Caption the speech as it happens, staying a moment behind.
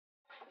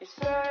Hi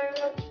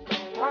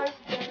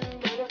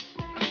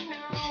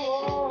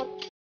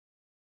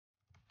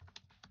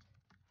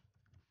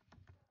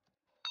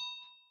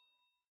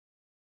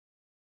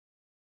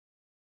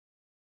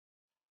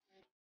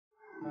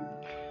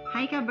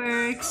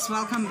ka-Berks!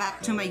 Welcome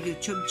back to my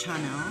YouTube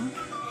channel.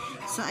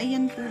 So,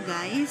 ayan po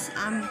guys.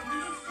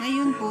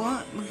 Ngayon po,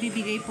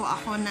 magbibigay po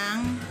ako ng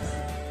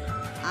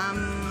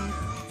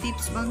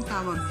tips bang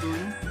tawag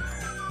dun?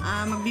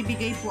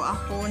 Magbibigay po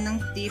ako ng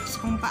tips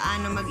kung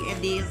paano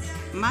mag-edit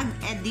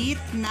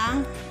ng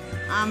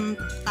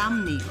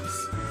thumbnails.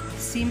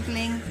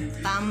 Simpleng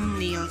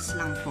thumbnails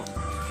lang po.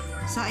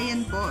 So,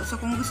 ayan po. So,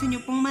 kung gusto nyo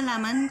pong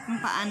malaman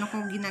kung paano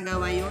ko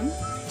ginagawa yun,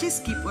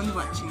 just keep on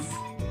watching.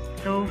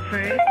 So,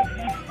 first,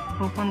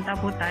 pupunta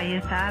po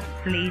tayo sa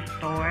Play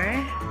Store.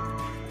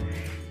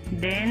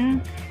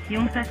 Then,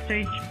 yung sa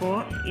search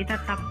po,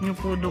 itatap nyo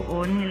po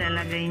doon,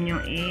 nilalagay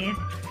nyo is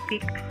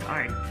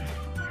PixArt.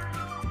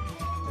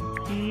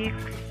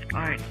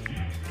 PixArt.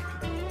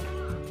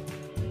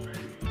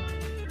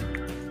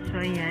 So,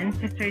 ayan.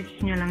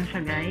 Sa-search nyo lang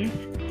siya, guys.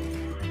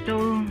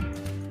 So,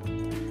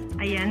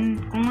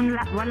 ayan. Kung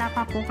wala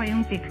pa po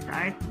kayong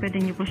PixArt,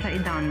 pwede nyo po siya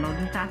i-download.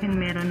 So, sa akin,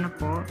 meron na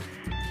po.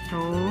 So,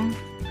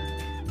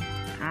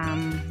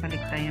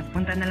 balik tayo.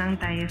 Punta na lang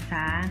tayo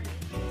sa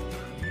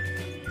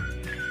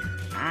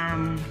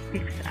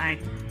PixArt.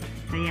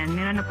 So, yan.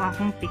 Meron na po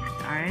akong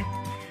PixArt.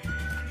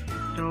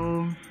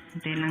 So,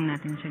 hintayin lang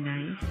natin siya,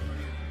 guys.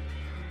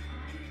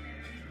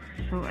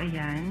 So,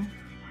 ayan.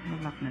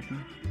 Mabak natin.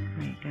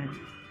 Oh my God.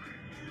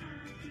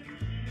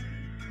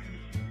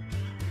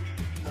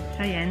 So,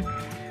 ayan.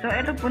 So,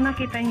 ito po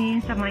nakita niyo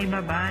yung sa may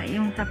baba.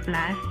 Yung sa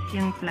plus.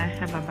 Yung plus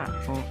sa baba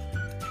po.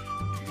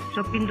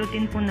 So,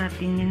 pindutin po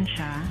natin yun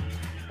siya.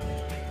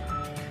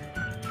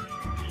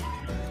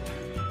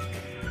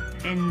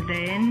 And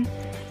then,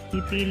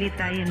 pipili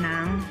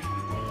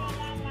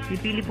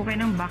po kayo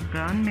ng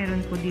background.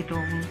 Meron po dito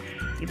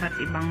iba't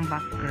ibang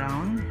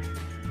background.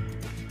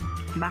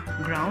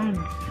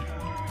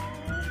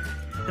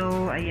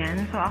 So,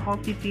 ayan. So, ako,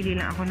 pipili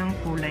lang ako ng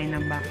kulay na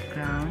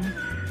background.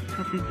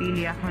 So,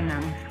 pipili ako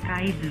ng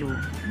sky blue.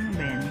 Ano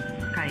ba yan?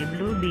 Sky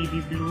blue, baby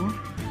blue.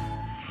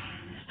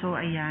 So,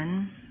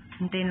 ayan.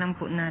 Hintayin lang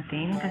po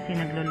natin kasi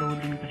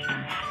naglo-loading pa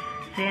siya.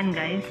 So, ayan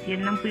guys.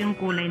 Yan lang po yung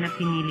kulay na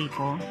pinili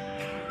ko.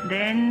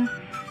 Then,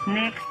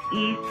 next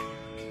is,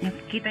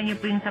 nakikita nyo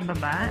po yung sa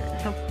baba.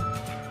 So,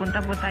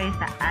 punta po tayo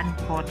sa add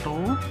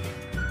photo.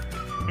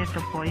 Ito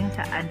po yung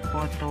sa add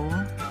photo.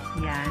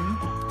 Yan.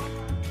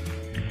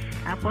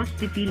 Tapos,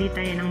 pipili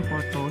tayo ng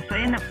photo. So,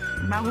 ayan,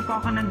 bago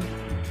po ako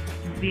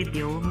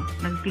nag-video,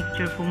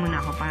 nag-picture po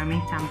muna ako para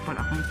may sample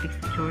akong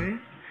picture.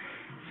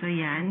 So,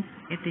 yan.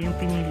 Ito yung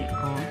pinili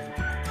ko.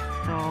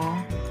 So,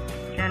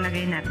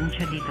 ilalagay natin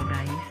siya dito,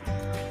 guys.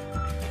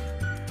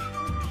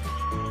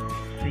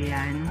 So,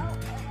 yan.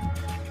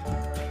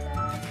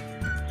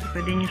 So,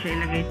 pwede nyo siya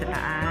ilagay sa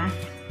taas,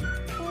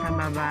 sa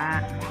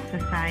baba, sa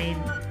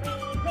side.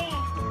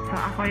 So,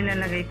 ako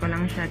ilalagay ko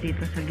lang siya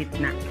dito sa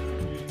gitna.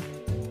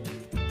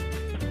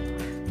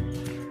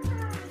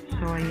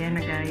 So, ayan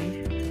na, guys.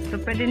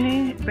 So, pwede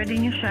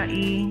nyo siya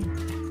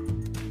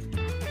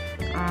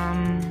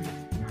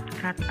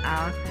cut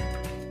out.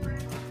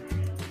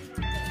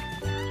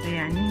 So,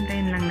 yan.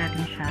 Hintayin lang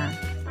natin siya.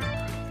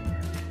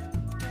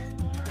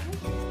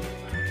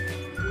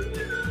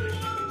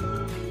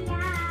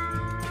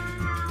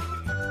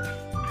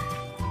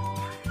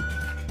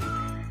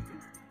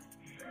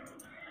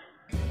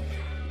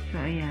 So,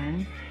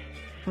 ayan.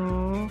 So,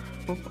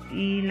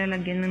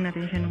 ilalagyan lang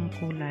natin siya ng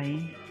kulay.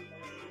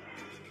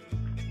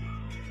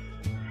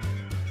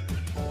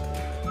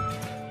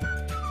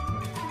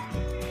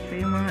 So,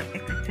 yung mga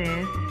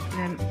excess,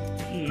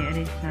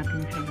 i-erase natin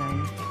siya,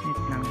 guys.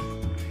 Wait lang.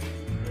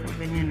 So,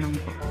 ganyan lang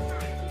po.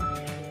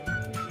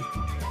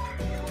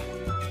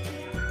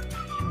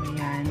 So,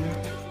 ayan.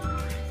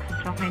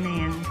 So, okay na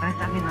yan. Para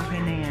sa akin,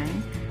 okay na yan.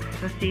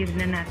 So, save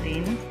na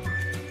natin.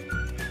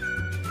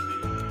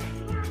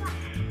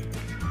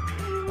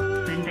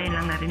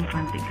 Natin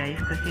konti, guys,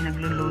 kasi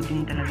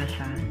naglo-loading talaga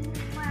siya.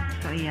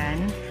 So,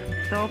 ayan.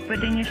 So,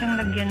 pwede nyo siyang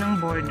lagyan ng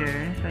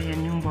border. So,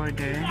 ayan yung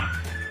border.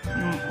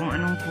 Yung kung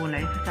anong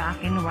kulay. So, sa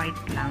akin,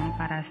 white lang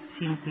para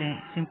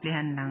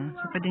simplehan lang.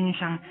 So, pwede nyo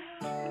siyang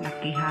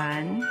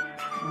lakihan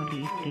o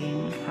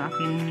liitin. So,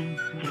 akin,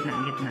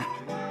 gitna.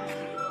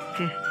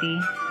 50.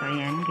 So,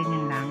 ayan.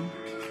 Ganyan lang.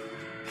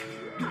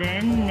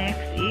 Then,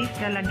 next is,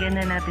 lalagyan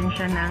na natin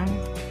siya ng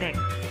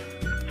text.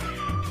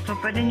 So,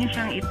 pwede nyo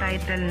siyang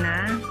i-title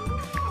na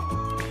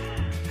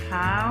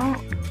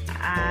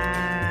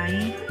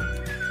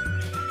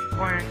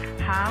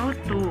how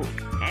to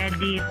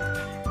edit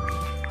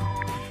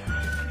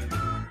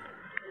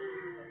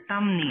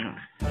thumbnails.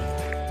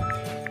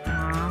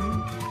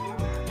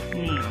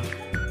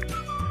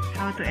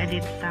 How to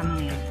edit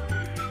thumbnails.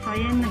 So,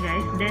 ayan na,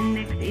 guys. Then,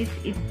 next is,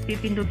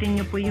 ipipindutin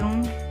nyo po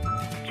yung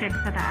check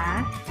sa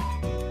taas.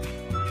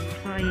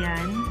 So,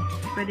 ayan.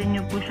 Pwede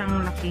nyo po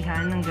siyang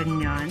lakihan ng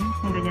ganyan.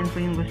 Kung ganyan po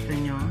yung gusto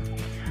nyo.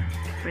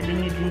 Pwede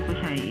nyo din po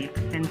siya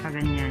i-extend pa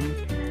ganyan.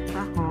 So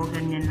ako,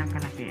 ganyan lang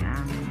kalaki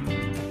ang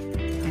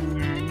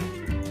ganyan.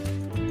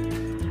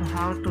 So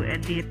how to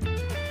edit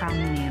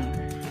thumbnails.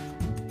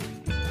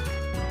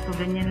 So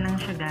ganyan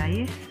lang siya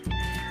guys.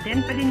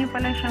 Then pwede nyo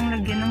pala siyang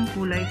lagyan ng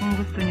kulay kung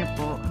gusto nyo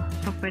po.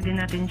 So pwede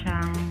natin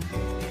siyang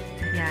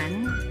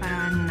yan,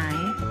 para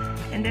nice.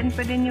 And then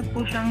pwede nyo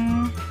po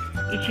siyang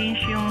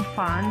i-change yung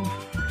font.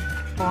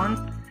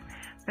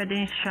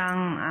 Pwede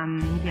siyang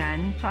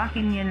yan. So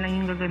akin yan lang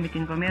yung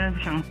gagamitin ko. Meron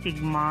siyang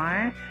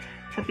Sigmar.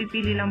 So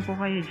pipili lang po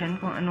kayo dyan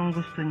kung anong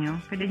gusto nyo.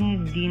 Pwede nyo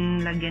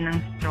din lagyan ng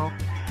stroke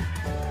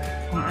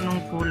kung anong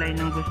kulay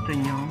ng gusto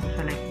nyo.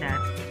 So like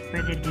that.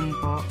 Pwede din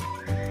po.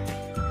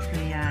 So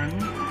yan.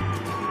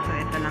 So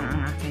ito lang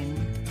ang akin.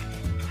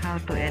 How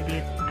to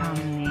edit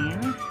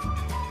thumbnails.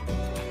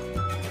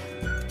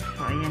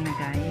 So ayan na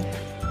guys.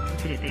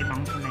 Pili tayo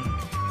ibang kulay.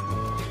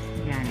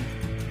 Yan.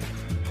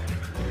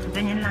 So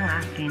ganyan lang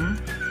akin.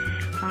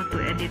 How to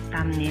edit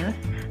thumbnails.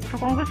 So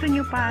kung gusto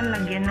nyo pa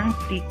lagyan ng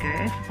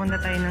stickers, punta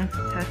tayo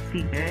sa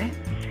sticker.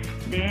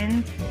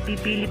 Then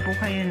pipili po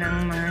kayo ng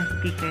mga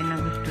sticker na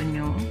gusto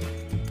nyo.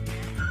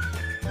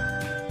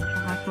 So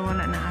kaso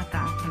wala na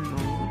ata ako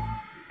load.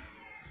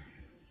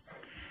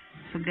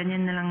 So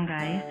ganyan na lang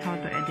guys, how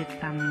to edit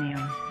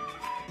thumbnail.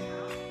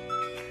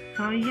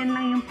 So yan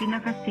lang yung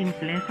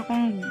pinaka-simple. So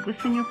kung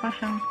gusto nyo pa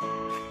siyang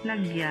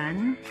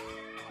lagyan,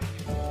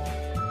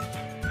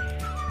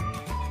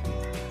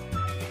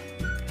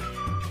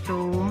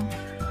 so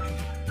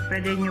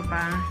pwede nyo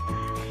pa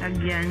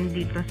lagyan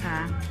dito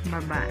sa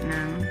baba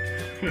ng,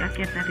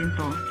 akyat natin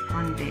to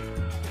konti,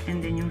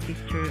 and then yung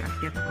picture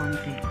akyat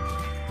konti.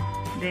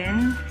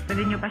 Then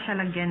pwede nyo pa siya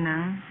lagyan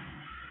ng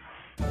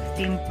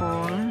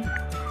simple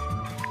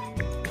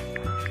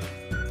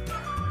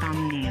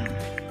thumbnail.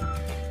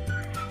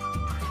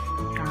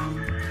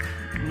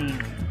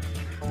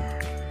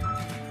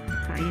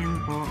 So ayan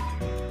po,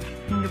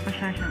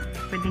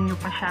 pwede nyo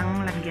pa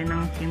siyang lagyan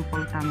ng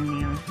simple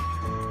thumbnail.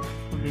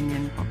 So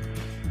ganyan po.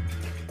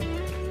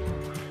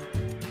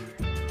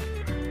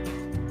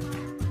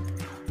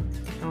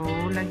 So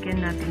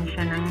lagyan natin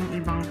siya ng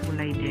ibang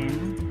kulay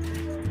din.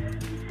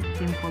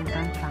 Simple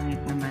lang, pangit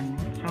naman.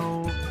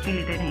 So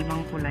pili tayo ng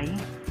ibang kulay.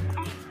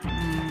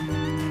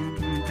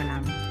 Ito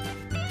lang.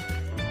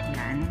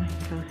 Yan.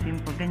 So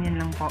simple, ganyan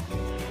lang po.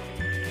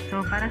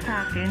 So para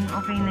sa akin,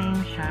 okay na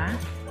yun siya.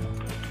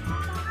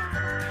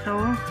 So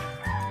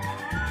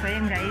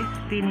ayan guys,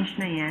 finish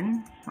na yan.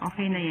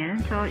 Okay na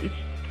yan. So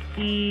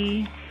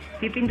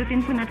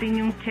pipindutin po natin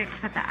yung check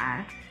sa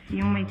taas.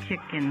 Yung may check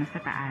yan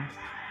sa taas.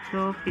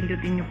 So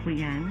pindutin nyo po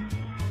yan.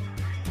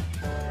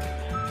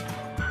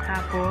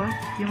 Tapos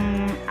yung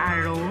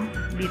arrow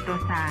dito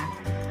sa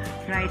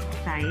right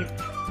side,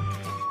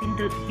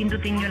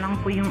 pindutin nyo lang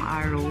po yung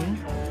arrow.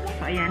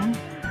 So ayan,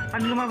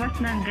 pag lumabas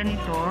na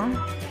ganito,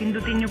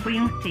 pindutin nyo po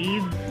yung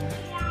save.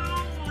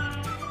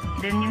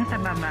 Then yung sa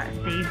baba,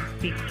 save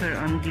picture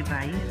on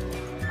device.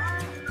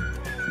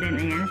 Then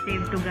ayan,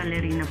 save to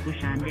gallery na po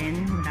siya.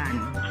 Then done.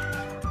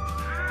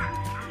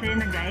 So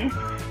yun na guys.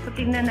 So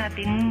tignan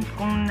natin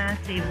kung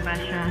na-save ba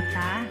siya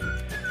sa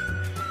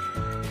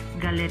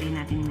gallery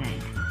natin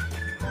guys.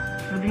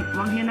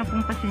 Huwag nyo na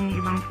pong pasin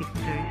yung ibang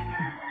pictures.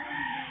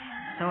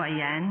 So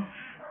ayan.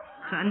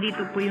 So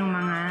andito po yung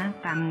mga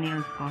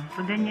thumbnails ko.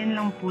 So ganyan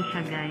lang po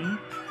siya guys.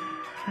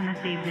 So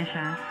na-save na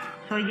siya.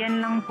 So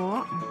yan lang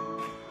po.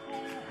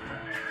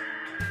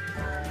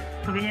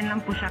 So ganyan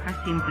lang po siya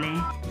kasimple.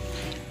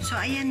 So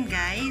ayan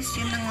guys,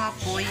 yun na nga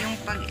po yung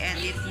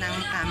pag-edit ng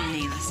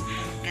thumbnails.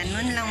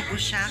 Ganun lang po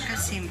siya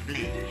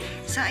kasimple.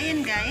 So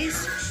ayan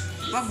guys,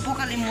 huwag po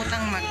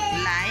kalimutang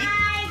mag-like,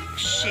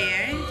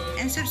 share,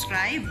 and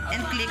subscribe,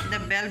 and click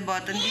the bell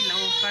button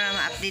below para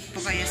ma-update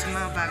po kayo sa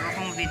mga bago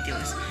kong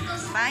videos.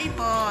 Bye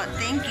po!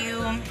 Thank you!